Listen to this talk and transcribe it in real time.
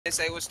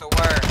say what's the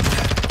word.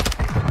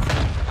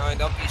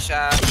 Don't be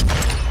shy.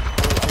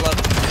 I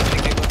love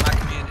communicating with my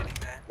community,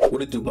 man.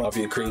 What it do,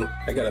 Mafia Crew?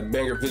 I got a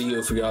banger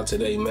video for y'all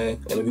today,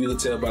 man. And if you can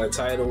tell by the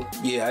title,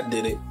 yeah, I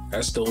did it.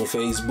 I stole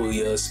FaZe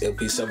BOOYA's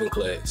MP7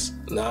 class.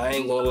 Now, I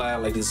ain't gonna lie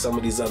like some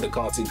of these other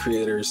content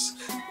creators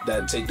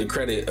that take the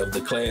credit of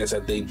the class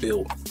that they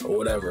built or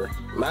whatever.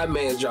 My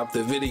man dropped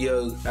the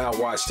video, I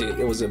watched it.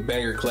 It was a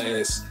banger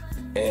class,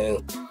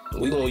 and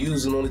we gonna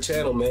use it on the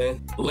channel,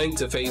 man. Link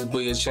to FaZe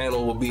BOOYA's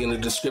channel will be in the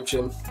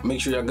description. Make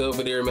sure y'all go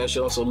over there, man.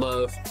 Show him some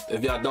love.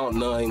 If y'all don't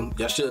know him,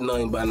 y'all should know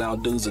him by now.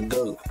 Dude's a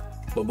GOAT.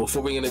 But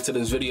before we get into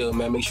this video,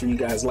 man, make sure you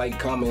guys like,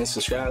 comment,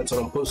 subscribe, turn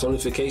on post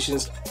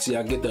notifications so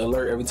y'all get the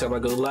alert every time I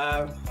go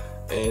live.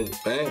 And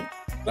man,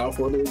 without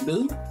further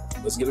ado,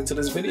 let's get into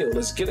this video.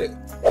 Let's get it.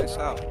 Peace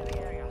out.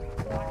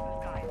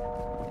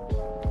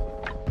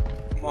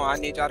 Come on, I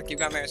need y'all to keep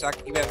coming here so I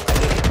can keep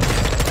everybody.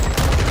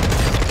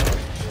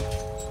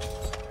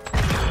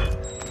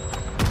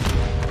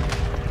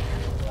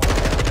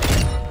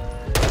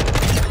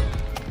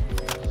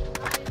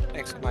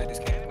 Somebody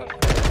just came up.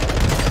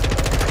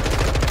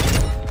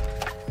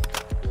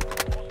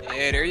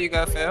 Yeah, there you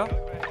go, Phil.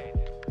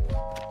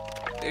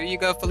 There you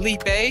go,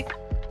 Felipe.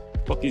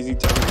 Fuck is he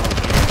talking about?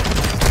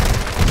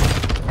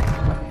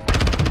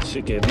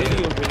 Shit get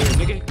video over there,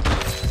 nigga.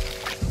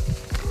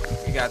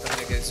 We got them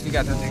niggas. We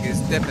got them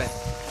niggas dipping.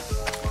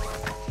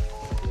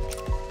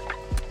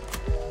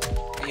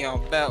 We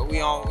on belt.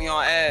 We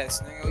on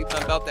ass, nigga. We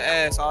been belt the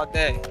ass all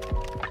day.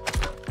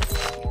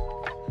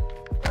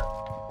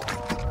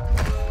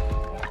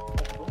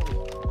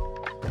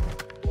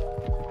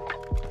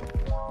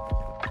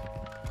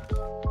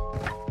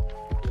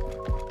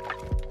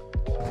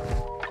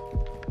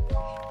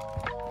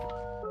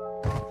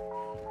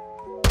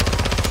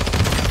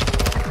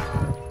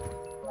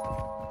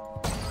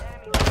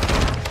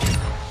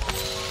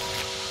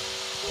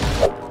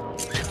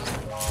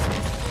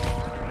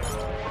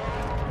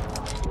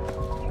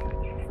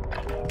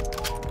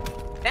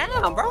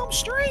 Damn, bro, I'm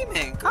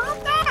streaming. Calm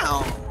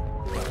down.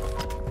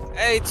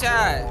 Hey,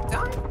 Chad,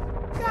 calm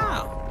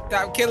down.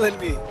 Stop killing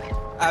me.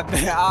 All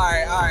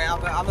right. I'm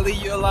gonna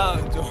leave you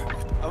alone, Jordan.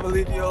 I'm gonna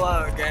leave you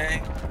alone,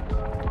 gang.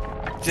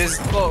 Just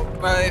look,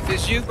 bro. If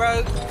it's you,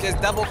 bro, just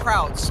double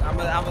crouch. I'm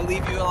gonna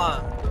leave you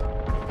alone.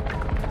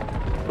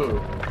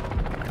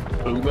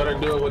 You better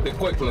do it with the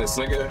quickness,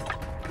 nigga.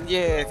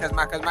 Yeah, cause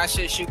my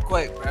shit shoot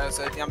quick, bro.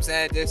 So you know what I'm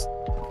saying, just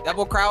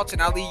double crouch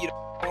and I'll leave you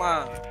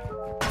alone.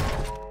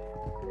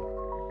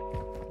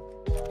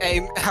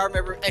 Hey, I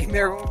remember. Hey,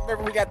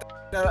 remember we got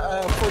the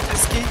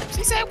fortress ski.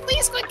 She said,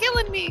 "Please quit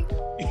killing me."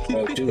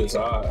 Yeah, she was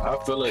hot. I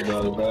feel it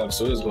though, bro.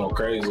 So it's going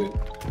crazy.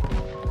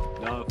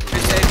 No,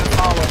 Appreciate the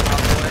follow, my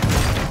boy.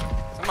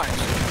 Somebody.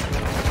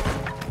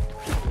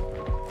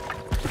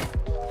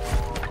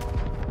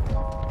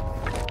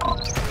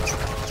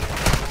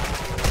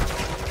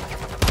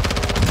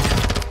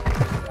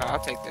 I'll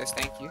take this,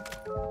 thank you.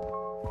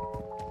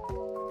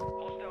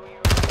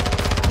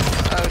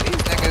 Oh,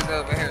 these niggas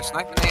over here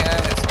sniping their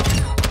ass.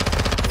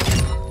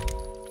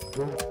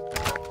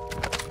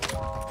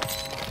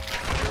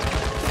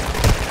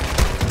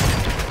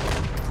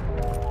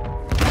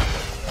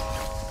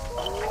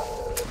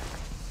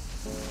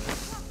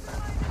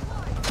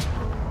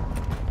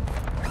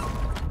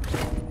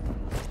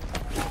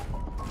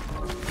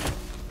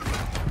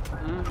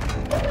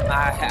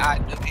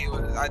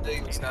 I knew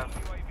he was tough.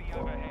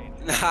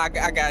 Nah,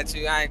 I got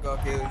you. I ain't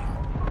gonna kill you.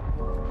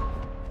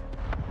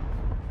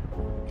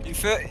 You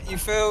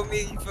feel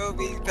me? You feel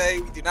me?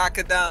 Pay. We do not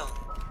condone.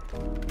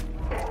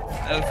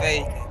 No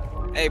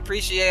faking. Hey,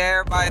 appreciate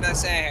everybody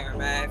that's in here,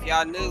 man. If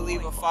y'all new,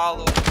 leave a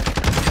follow.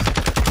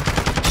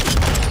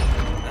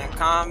 And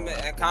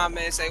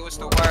comment, say what's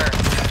the word.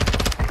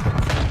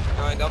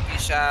 Don't be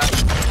shy. I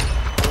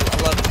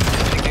love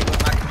communicating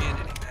with my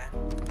community, man.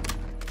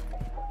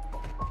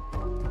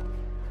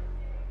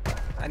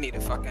 I need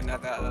a fucking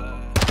another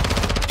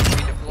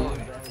redeploy.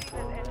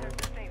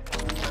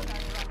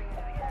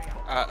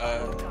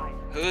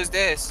 Who's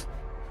this?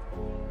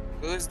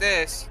 Who's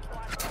this?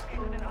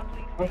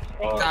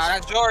 Nah,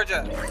 that's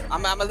Georgia.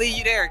 I'm gonna leave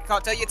you there.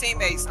 Tell your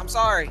teammates. I'm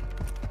sorry.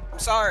 I'm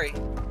sorry.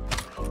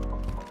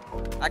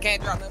 I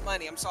can't drop no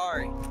money. I'm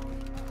sorry.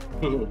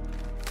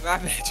 My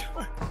bad,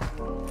 Georgia.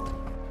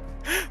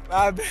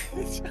 My bad.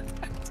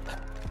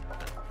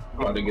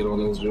 I'm about to get on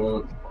this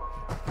joint.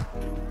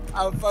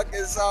 I'm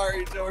fucking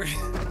sorry, Jordan.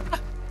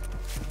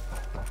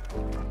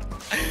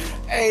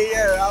 Hey,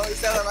 yeah, I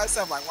was telling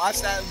myself, like,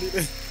 watch that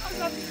video. I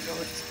love you,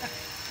 George.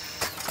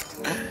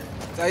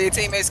 Tell your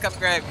teammates come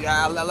grab you.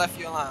 I left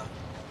you alone.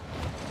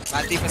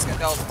 My deepest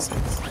condolences.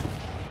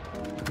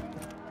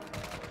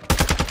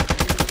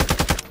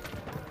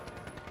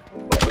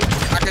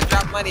 I could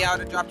drop money, I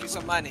would have dropped you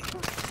some money.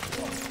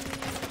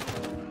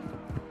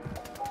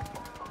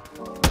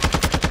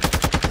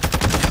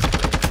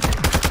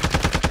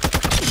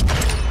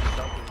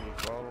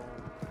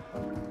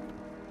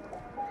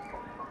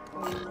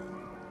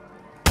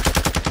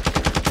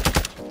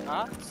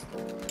 Huh?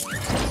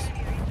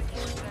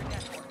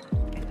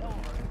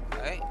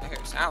 Hey, I hear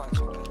silence.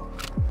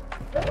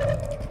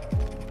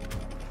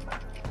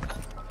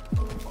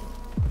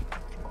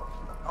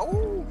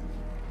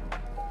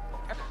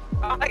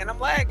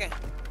 lagging.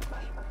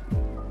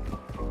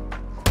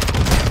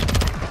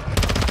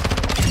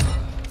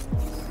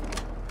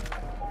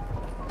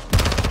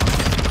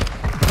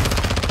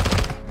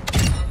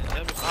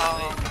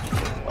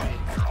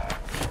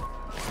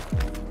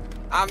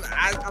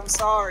 I'm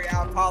sorry.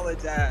 I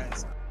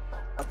apologize.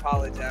 I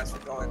apologize for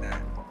doing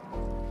that.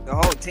 The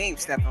whole team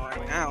stepping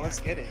right now. Let's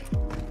get it.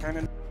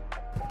 Turning.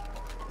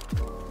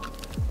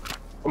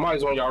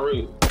 Somebody's on y'all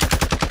roof.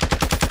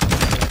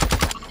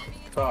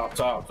 Top.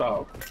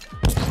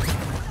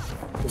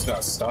 Just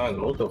got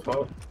stunned. What the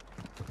fuck?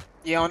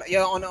 Yeah, on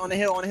the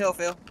hill,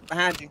 Phil.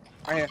 Behind you.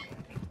 Right here.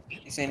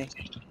 You seen it?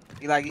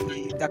 You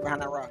duck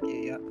behind that rock.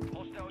 Yeah.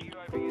 Hostile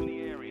UAV in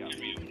the area.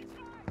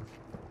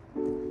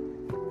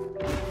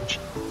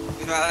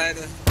 You know how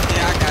to.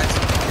 Yeah, I got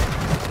you.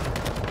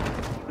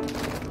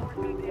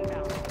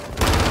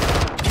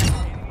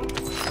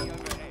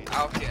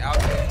 Okay. I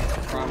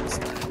promise.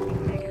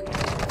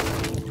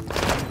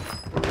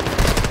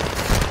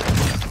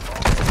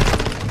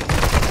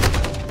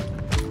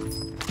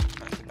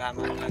 That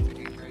might have to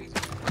be crazy.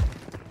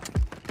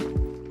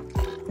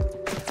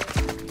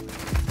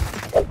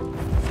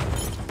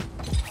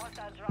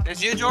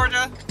 It's you,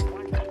 Georgia?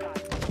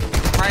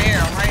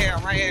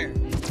 I'm right here.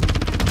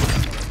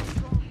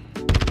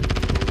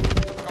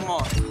 Come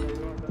on.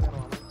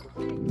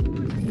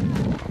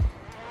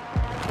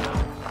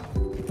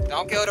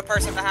 Don't kill the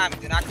person behind me.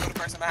 Do not kill the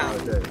person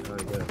behind me.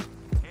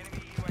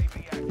 Enemy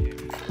UAV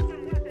active.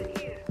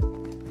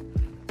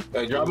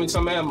 Hey, drop me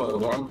some ammo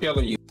or I'm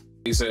killing you.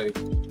 He said.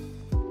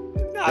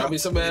 Drop me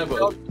some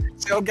ammo.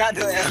 Still got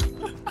to them.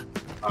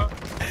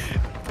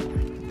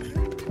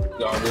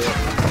 Y'all good?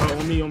 Oh,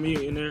 on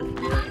me in there.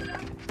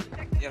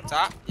 You up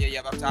top? Yeah,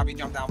 up top. He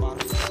jumped down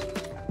bottom.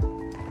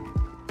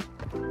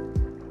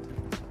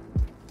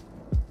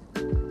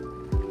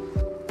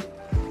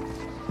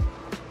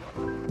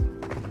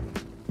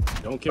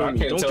 Don't kill me. I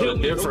can't tell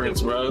the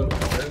difference, bro.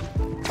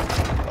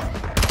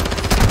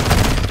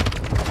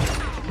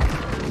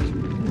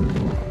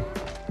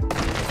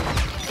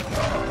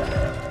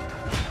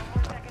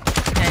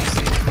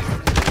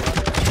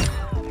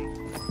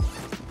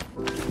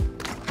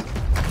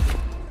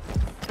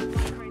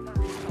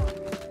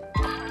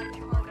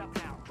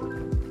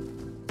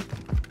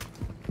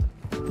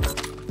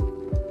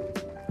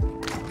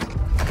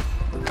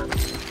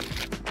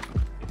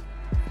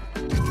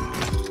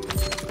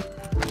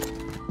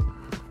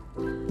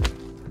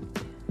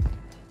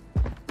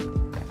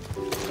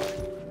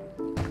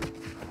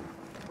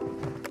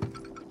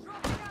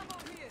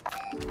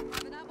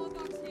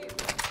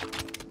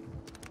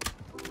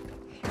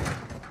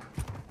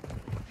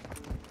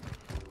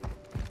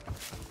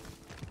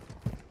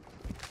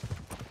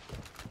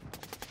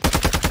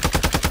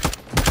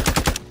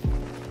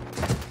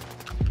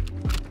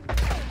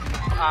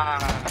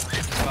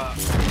 Fuck.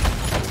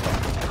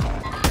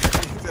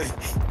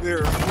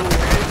 They're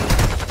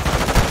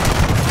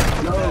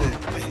No.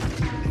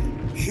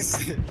 He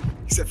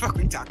said, fuck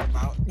we talking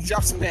about?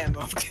 Drop some ammo.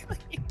 Oh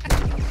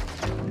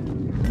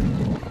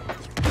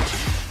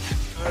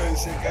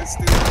shit, that's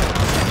stupid.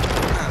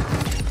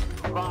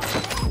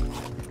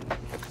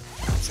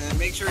 So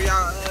make sure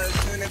y'all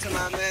tune into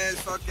my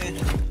man's fucking.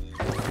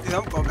 Dude,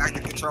 I'm going back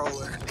to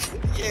controller.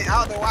 Yeah,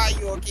 I don't know why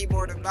you on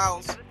keyboard and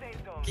mouse.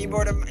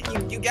 Keyboard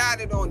and you got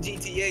it on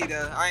GTA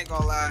though. I ain't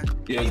gonna lie.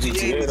 Yeah,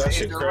 GTA, that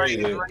shit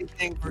crazy. The right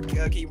thing for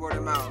keyboard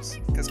and mouse.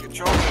 Cause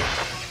controller,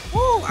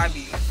 woo, I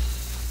be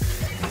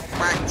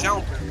whack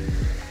jumping.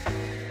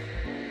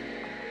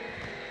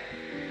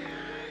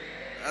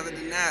 Other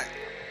than that,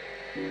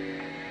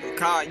 the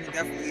car, you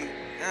definitely.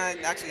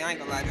 Actually, I ain't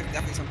gonna lie. There's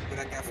definitely some people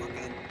that got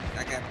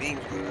beams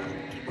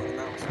with keyboard and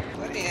mouse.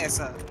 But they ass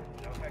up.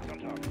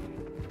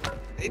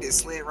 They just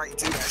slid right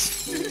into that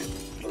shit.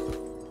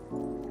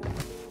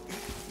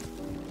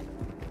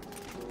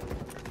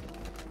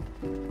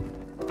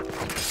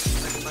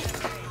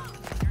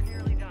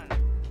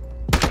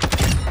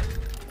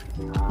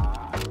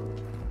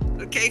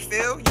 Okay,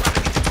 Phil, you about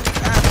to get your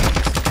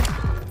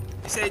 25.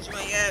 You said you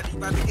ain't have, you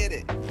about to get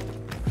it.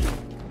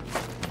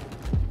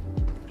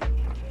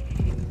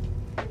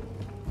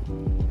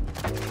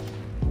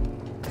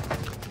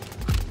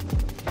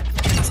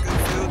 Let's go,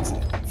 Phil.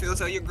 Phil,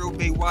 tell your group,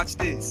 hey, watch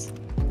this.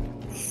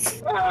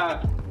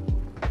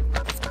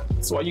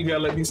 That's why you gotta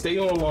let me stay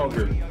on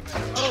longer. I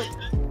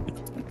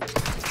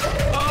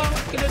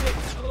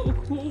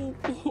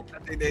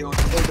think they gonna.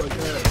 Oh my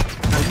god.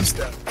 Now you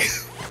stuck.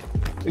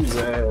 His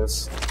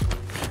ass.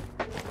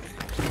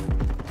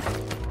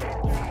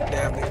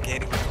 Damn, they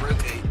can't even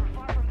rotate.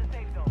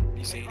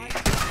 You see it?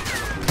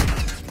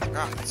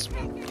 God, that's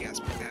smoke. You gotta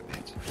smoke that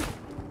bitch.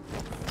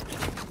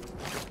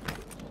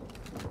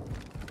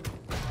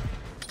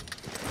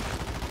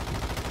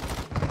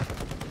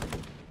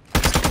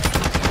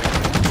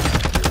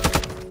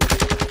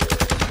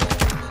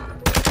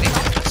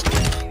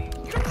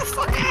 Get the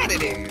fuck out of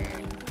there.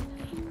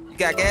 You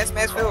got gas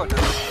mask, Phil, or no?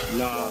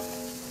 Nah.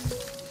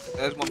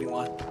 There's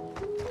 1v1.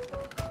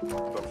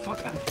 Fuck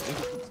out of here,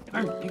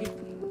 nigga.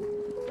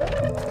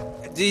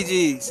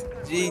 GG's,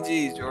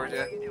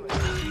 Georgia.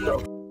 Yo.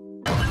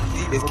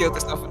 GG's. He's killed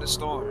himself in the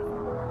storm.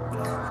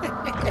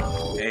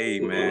 Hey,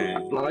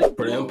 man.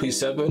 For the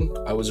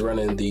MP7, I was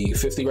running the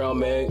 50 round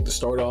mag to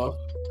start off.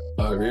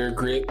 Rear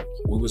grip,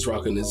 we was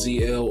rocking the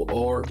ZL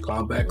or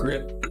combat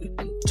grip,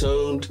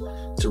 tuned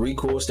to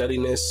recoil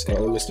steadiness and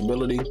aim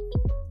stability.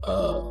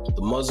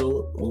 The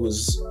muzzle, we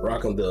was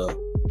rocking the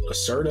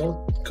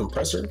Acerta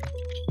compressor.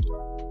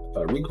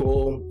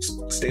 Recoil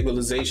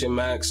stabilization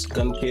max,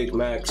 gun kick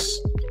max.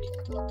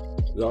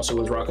 We also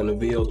was rocking the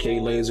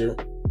VLK laser,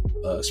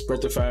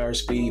 sprinter fire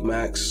speed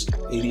max,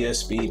 ADS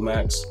speed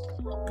max,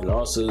 and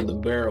also the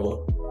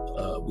barrel.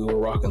 We were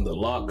rocking the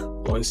Lock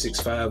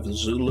 165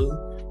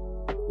 Zulu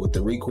with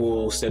the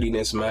recoil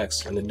steadiness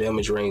max and the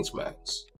damage range max.